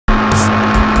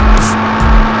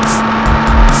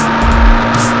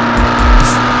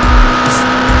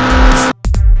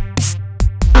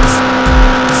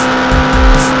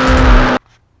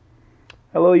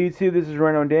Hello YouTube, this is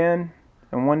Rhino Dan,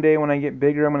 and one day when I get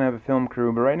bigger I'm going to have a film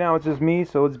crew, but right now it's just me,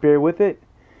 so let's bear with it.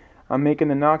 I'm making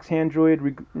the Knox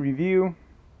handroid review.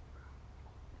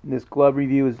 This glove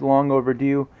review is long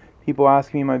overdue. People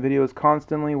ask me in my videos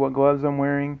constantly what gloves I'm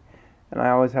wearing, and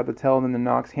I always have to tell them the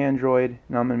Knox handroid,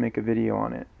 and I'm going to make a video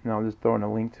on it, and I'll just throw in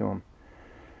a link to them.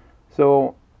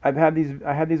 So I had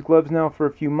these gloves now for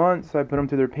a few months. I put them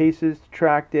through their paces,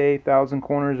 track day, 1,000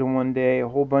 corners in one day, a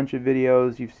whole bunch of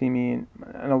videos. You've seen me,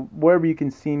 wherever you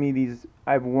can see me,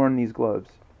 I've worn these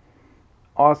gloves.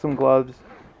 Awesome gloves.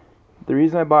 The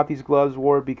reason I bought these gloves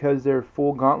were because they're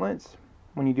full gauntlets.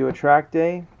 When you do a track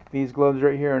day, these gloves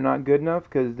right here are not good enough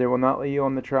because they will not let you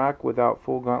on the track without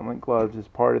full gauntlet gloves as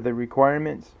part of the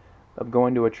requirements of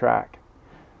going to a track.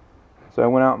 So I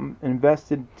went out and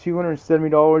invested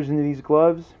 $270 into these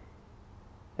gloves.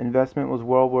 Investment was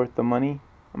well worth the money.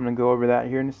 I'm going to go over that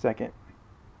here in a second.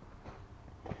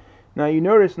 Now you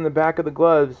notice in the back of the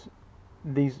gloves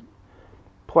these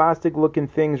plastic looking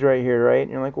things right here, right?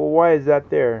 And you're like, well, why is that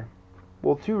there?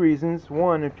 Well, two reasons.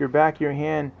 One, if your back of your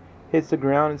hand hits the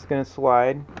ground, it's going to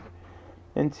slide.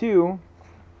 And two,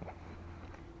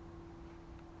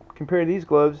 compared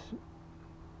to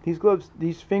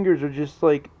these fingers are just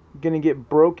like going to get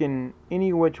broken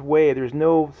any which way. There's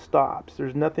no stops.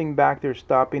 There's nothing back there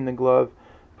stopping the glove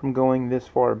from going this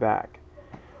far back,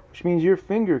 which means your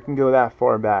finger can go that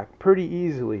far back pretty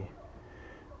easily.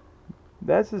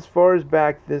 That's as far as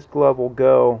back this glove will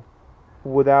go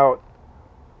without,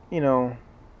 you know,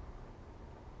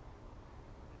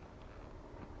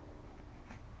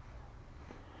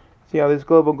 see how this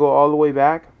glove will go all the way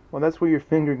back? Well, that's where your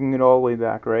finger can get all the way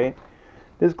back, right?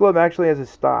 This glove actually has a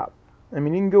stop. I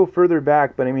mean, you can go further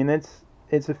back, but I mean,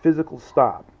 it's a physical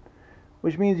stop,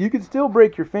 which means you could still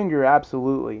break your finger,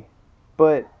 absolutely,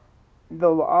 but the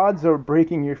odds of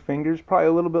breaking your fingers probably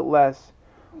a little bit less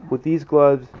with these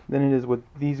gloves than it is with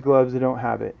these gloves that don't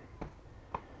have it.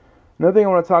 Another thing I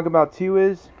want to talk about too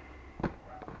is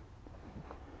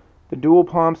the dual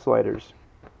palm sliders.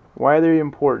 Why are they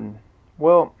important?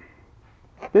 Well,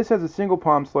 this has a single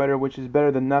palm slider, which is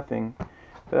better than nothing,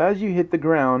 but as you hit the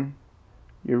ground,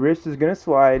 your wrist is going to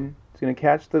slide, it's going to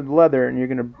catch the leather, and you're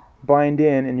going to bind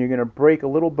in, and you're going to break a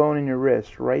little bone in your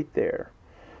wrist right there.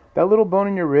 That little bone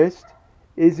in your wrist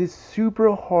is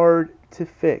super hard to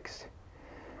fix.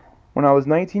 When I was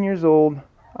 19 years old,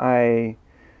 I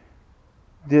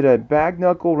did a bag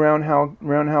knuckle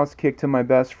roundhouse kick to my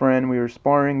best friend. We were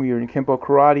sparring, we were in Kempo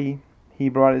karate. He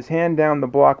brought his hand down to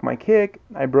block my kick.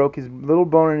 I broke his little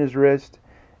bone in his wrist,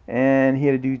 and he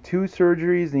had to do 2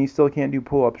 surgeries, and he still can't do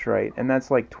pull-ups right, and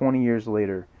that's like 20 years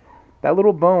later. That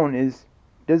little bone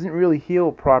doesn't really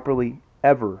heal properly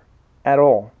ever, at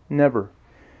all, never.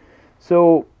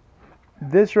 So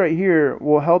this right here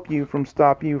will help you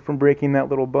stop you from breaking that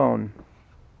little bone.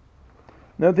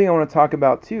 Another thing I want to talk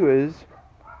about too is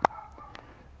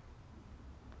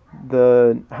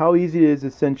how easy it is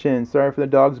to cinch in. Sorry for the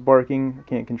dogs barking, I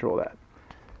can't control that.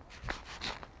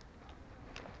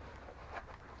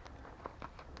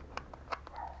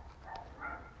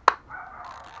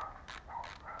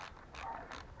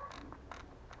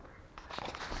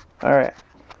 Alright,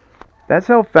 that's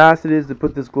how fast it is to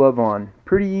put this glove on.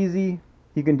 Pretty easy.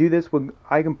 You can do this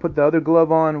I can put the other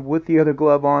glove on with the other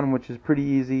glove on, which is pretty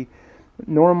easy.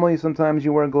 Normally, sometimes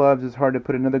you wear gloves, it's hard to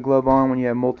put another glove on when you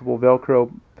have multiple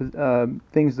Velcro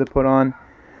things to put on.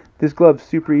 This glove's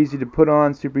super easy to put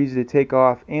on, super easy to take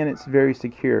off, and it's very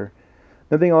secure.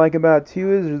 Another thing I like about it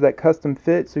too is there's that custom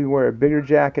fit, so you wear a bigger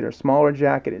jacket or smaller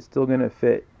jacket, it's still going to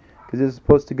fit. Because this is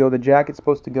supposed to go, the jacket's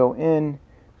supposed to go in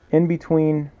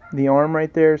between the arm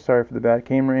right there. Sorry for the bad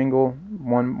camera angle.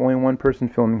 Only one person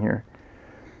filming here.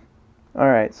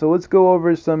 Alright, so let's go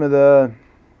over some of the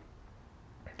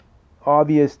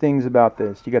obvious things about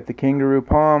this. You got the kangaroo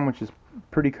palm, which is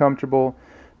pretty comfortable.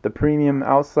 The premium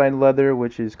outside leather,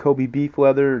 which is Kobe beef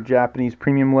leather, or Japanese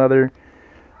premium leather.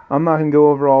 I'm not going to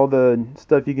go over all the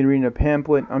stuff you can read in a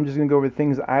pamphlet. I'm just going to go over the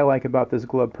things I like about this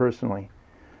glove personally.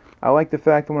 I like the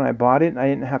fact that when I bought it, I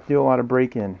didn't have to do a lot of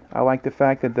break-in. I like the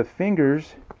fact that the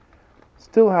fingers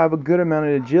still have a good amount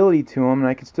of agility to them, and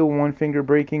I can still 1-finger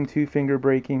braking, 2-finger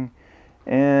braking,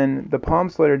 and the palm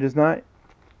slider does not.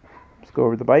 Let's go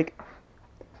over the bike.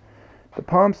 The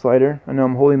palm slider, I know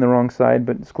I'm holding the wrong side,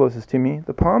 but it's closest to me.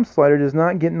 The palm slider does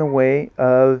not get in the way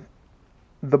of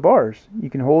the bars. You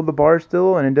can hold the bar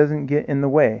still, and it doesn't get in the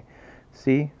way.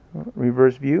 See,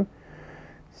 reverse view.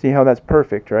 See how that's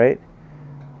perfect, right?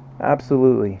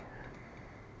 Absolutely.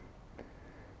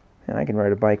 And I can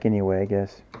ride a bike anyway, I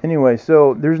guess. Anyway,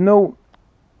 so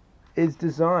it's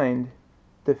designed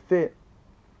to fit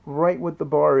right what the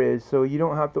bar is, so you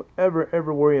don't have to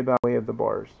ever worry about the way of the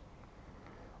bars.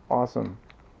 Awesome.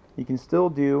 You can still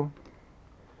do,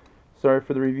 sorry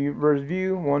for the reverse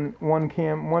view,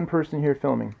 one person here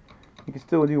filming. You can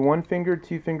still do one finger,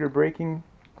 two finger braking.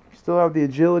 You still have the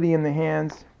agility in the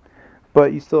hands,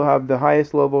 but you still have the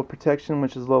highest level of protection,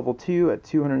 which is level 2 at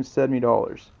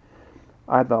 $270.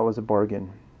 I thought it was a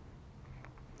bargain.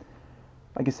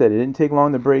 Like I said, it didn't take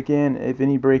long to break in, if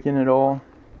any break in at all.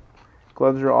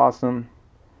 Gloves are awesome.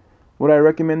 Would I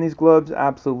recommend these gloves?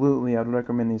 Absolutely, I'd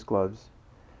recommend these gloves.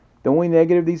 The only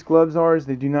negative these gloves are is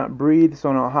they do not breathe, so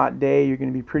on a hot day you're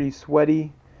going to be pretty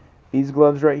sweaty. These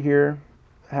gloves right here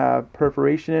have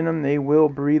perforation in them. They will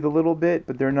breathe a little bit,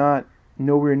 but they're not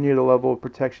nowhere near the level of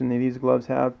protection that these gloves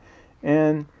have.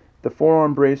 And the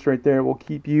forearm brace right there will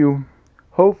keep you,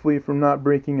 hopefully, from not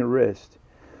breaking a wrist.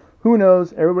 Who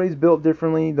knows? Everybody's built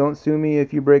differently. Don't sue me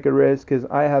if you break a wrist, because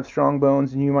I have strong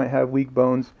bones and you might have weak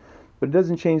bones. But it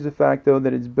doesn't change the fact, though,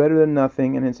 that it's better than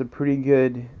nothing, and it's a pretty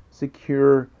good,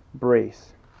 secure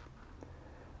brace.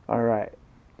 Alright,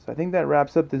 so I think that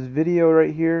wraps up this video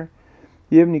right here.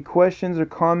 If you have any questions or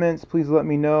comments, please let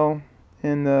me know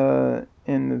in the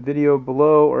video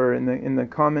below, or in the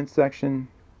comment section.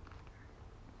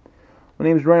 My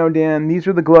name is Rhino Dan. These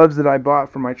are the gloves that I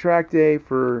bought for my track day,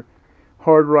 for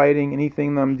hard riding,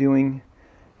 anything that I'm doing.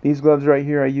 These gloves right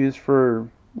here I use for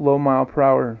low mile per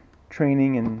hour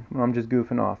training and when I'm just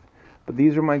goofing off. But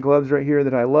these are my gloves right here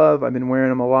that I love. I've been wearing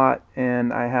them a lot,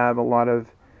 and I have a lot of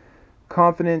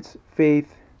confidence,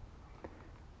 faith,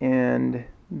 and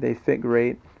they fit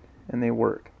great and they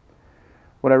work.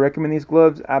 Would I recommend these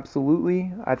gloves?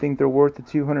 Absolutely. I think they're worth the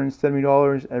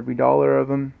 $270, every dollar of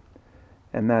them,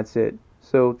 and that's it.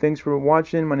 So thanks for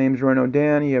watching. My name is Rhino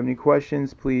Dan. If you have any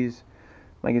questions, please,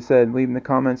 like I said, leave in the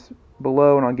comments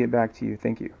below and I'll get back to you.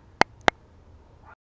 Thank you.